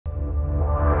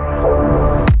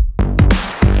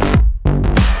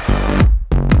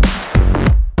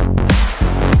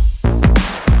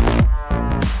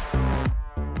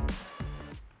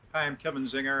Kevin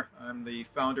Czinger. I'm the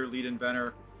founder, lead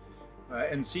inventor,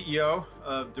 and CEO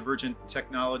of Divergent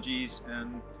Technologies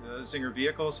and Czinger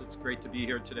Vehicles. It's great to be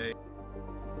here today.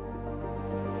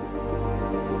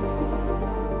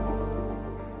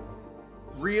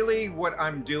 Really, what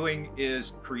I'm doing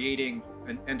is creating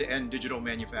an end-to-end digital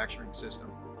manufacturing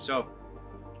system. So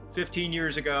 15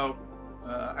 years ago,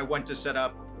 I went to set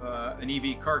up an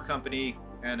EV car company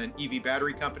and an EV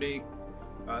battery company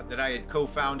that I had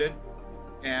co-founded.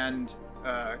 And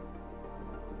I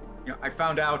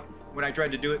found out when I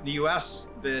tried to do it in the US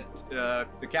that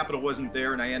the capital wasn't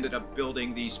there, and I ended up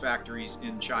building these factories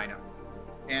in China.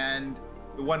 And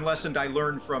the one lesson I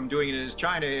learned from doing it in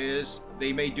China is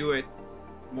they may do it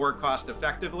more cost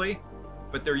effectively,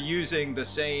 but they're using the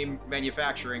same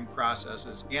manufacturing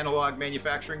processes, analog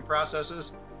manufacturing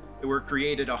processes that were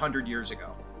created 100 years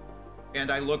ago. And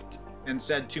I looked and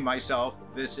said to myself,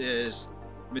 this is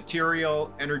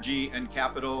material, energy, and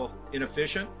capital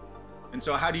inefficient. And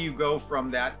so how do you go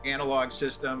from that analog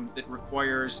system that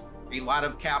requires a lot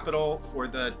of capital for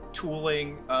the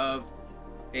tooling of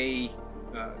a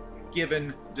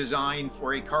given design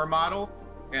for a car model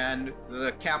and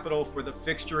the capital for the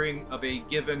fixturing of a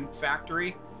given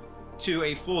factory to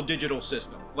a full digital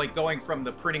system, like going from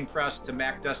the printing press to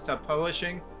Mac desktop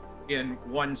publishing in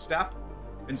one step?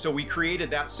 And so we created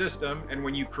that system. And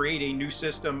when you create a new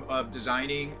system of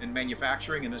designing and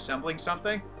manufacturing and assembling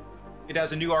something, it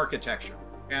has a new architecture.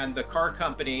 And the car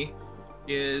company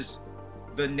is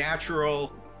the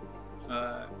natural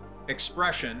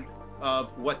expression of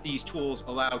what these tools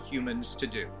allow humans to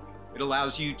do. It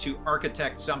allows you to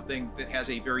architect something that has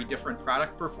a very different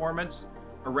product performance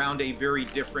around a very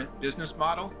different business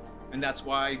model. And that's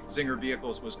why Czinger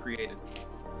Vehicles was created.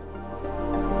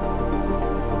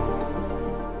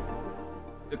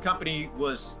 The company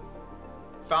was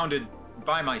founded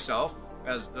by myself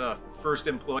as the first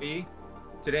employee.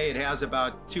 Today it has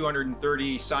about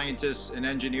 230 scientists and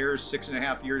engineers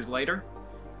 6.5 years later.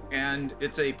 And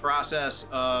it's a process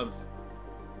of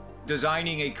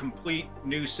designing a complete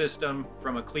new system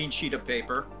from a clean sheet of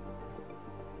paper,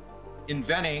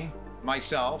 inventing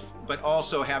myself, but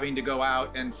also having to go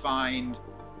out and find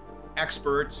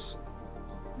experts,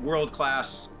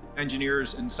 world-class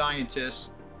engineers and scientists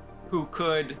who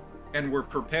could and were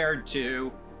prepared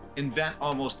to invent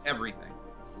almost everything.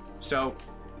 So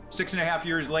 6.5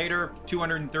 years later,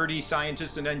 230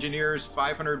 scientists and engineers,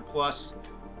 500 plus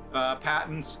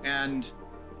patents, and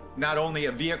not only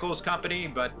a vehicles company,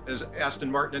 but as Aston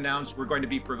Martin announced, we're going to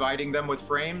be providing them with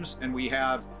frames, and we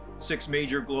have 6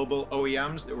 major global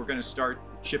OEMs that we're going to start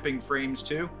shipping frames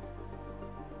to.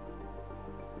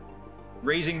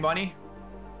 Raising money,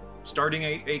 starting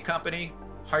a company,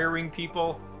 hiring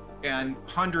people, and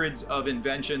hundreds of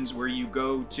inventions where you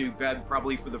go to bed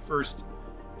probably for the first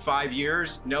 5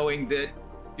 years, knowing that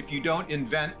if you don't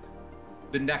invent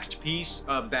the next piece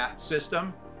of that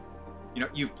system,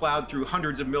 you've plowed through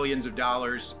hundreds of millions of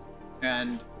dollars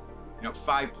and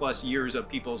 5+ years of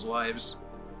people's lives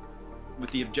with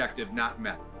the objective not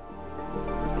met.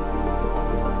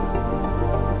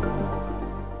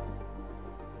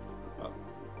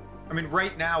 I mean,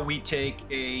 right now we take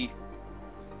a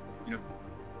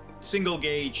single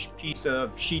gauge piece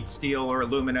of sheet steel or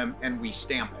aluminum and we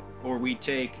stamp it, or we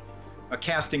take a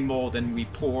casting mold and we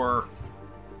pour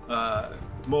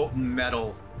molten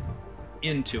metal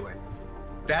into it.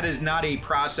 That is not a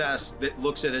process that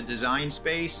looks at a design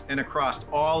space and across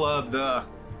all of the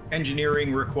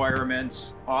engineering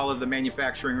requirements, all of the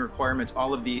manufacturing requirements,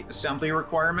 all of the assembly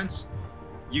requirements.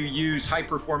 You use high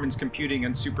performance computing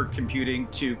and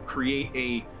supercomputing to create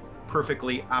a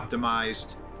perfectly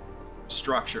optimized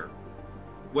structure.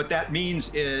 What that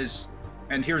means is,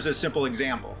 and here's a simple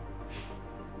example.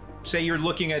 Say you're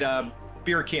looking at a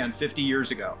beer can 50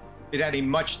 years ago. It had a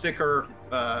much thicker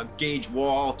gauge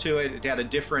wall to it. It had a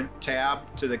different tab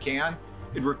to the can.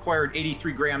 It required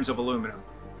 83 grams of aluminum.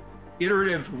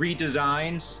 Iterative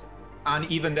redesigns on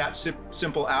even that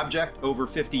simple object over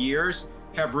 50 years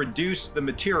have reduced the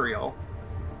material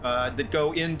that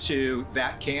go into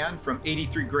that can from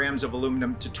 83 grams of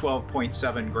aluminum to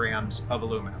 12.7 grams of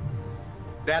aluminum.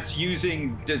 That's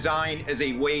using design as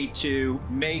a way to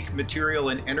make material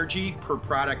and energy per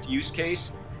product use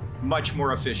case much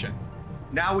more efficient.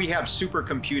 Now we have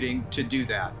supercomputing to do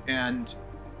that and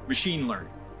machine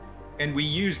learning. And we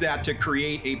use that to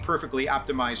create a perfectly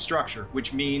optimized structure,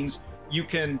 which means you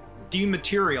can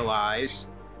dematerialize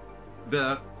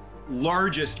the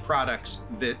largest products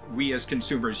that we as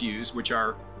consumers use, which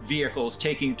are vehicles,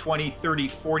 taking 20, 30,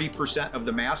 40% of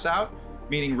the mass out,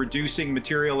 meaning reducing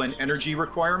material and energy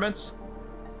requirements,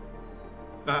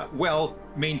 while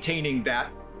maintaining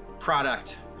that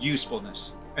product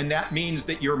usefulness. And that means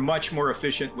that you're much more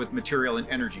efficient with material and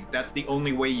energy. That's the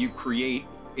only way you create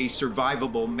a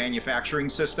survivable manufacturing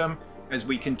system as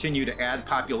we continue to add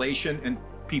population and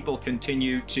people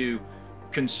continue to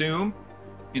consume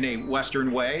in a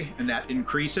Western way, and that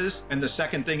increases. And the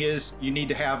second thing is you need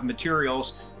to have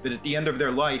materials that at the end of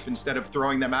their life, instead of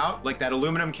throwing them out, like that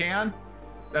aluminum can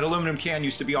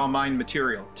used to be all mined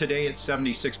material. Today it's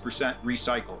 76%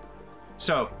 recycled.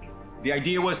 So the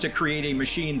idea was to create a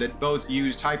machine that both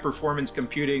used high performance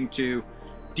computing to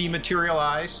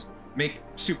dematerialize, make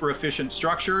super efficient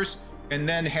structures, and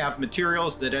then have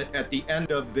materials that at the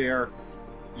end of their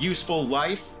useful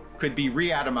life could be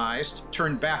reatomized,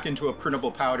 turned back into a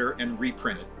printable powder, and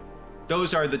reprinted.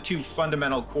 Those are the two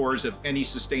fundamental cores of any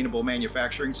sustainable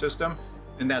manufacturing system,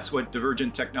 and that's what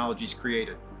Divergent Technologies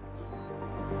created.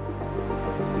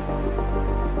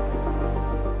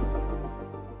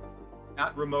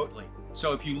 Not remotely.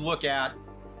 So if you look at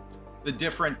the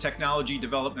different technology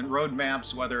development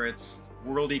roadmaps, whether it's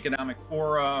World Economic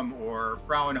Forum or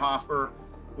Fraunhofer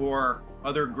or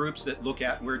other groups that look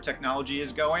at where technology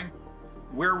is going,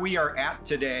 where we are at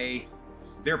today,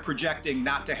 they're projecting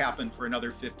not to happen for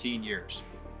another 15 years.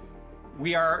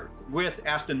 We are, with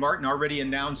Aston Martin, already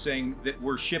announcing that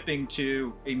we're shipping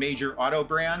to a major auto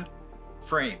brand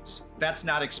frames. That's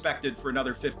not expected for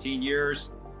another 15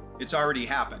 years. It's already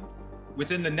happened.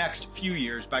 Within the next few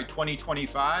years, by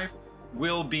 2025,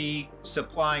 we'll be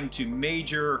supplying to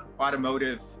major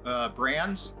automotive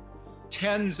brands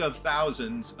tens of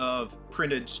thousands of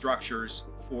printed structures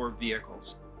for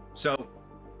vehicles. So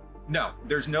no,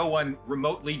 there's no one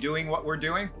remotely doing what we're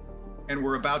doing, and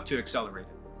we're about to accelerate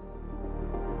it.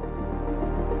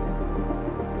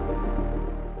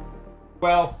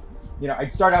 Well,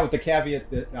 I'd start out with the caveat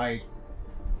that I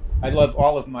love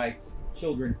all of my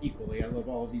children equally. I love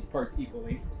all of these parts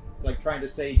equally. It's like trying to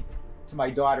say to my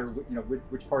daughter,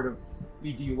 which part of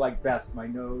me do you like best? My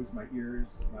nose, my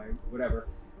ears, my whatever.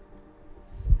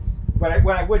 What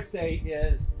I would say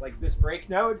is like this brake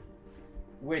node,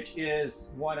 which is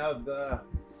one of the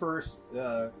first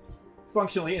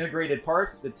functionally integrated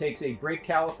parts that takes a brake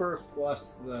caliper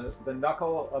plus the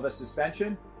knuckle of a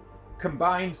suspension,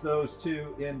 combines those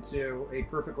two into a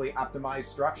perfectly optimized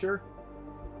structure,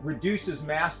 reduces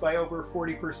mass by over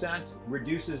 40%,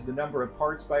 reduces the number of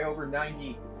parts by over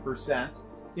 90%,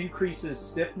 increases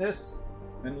stiffness,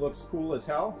 and looks cool as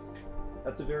hell.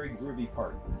 That's a very groovy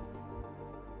part.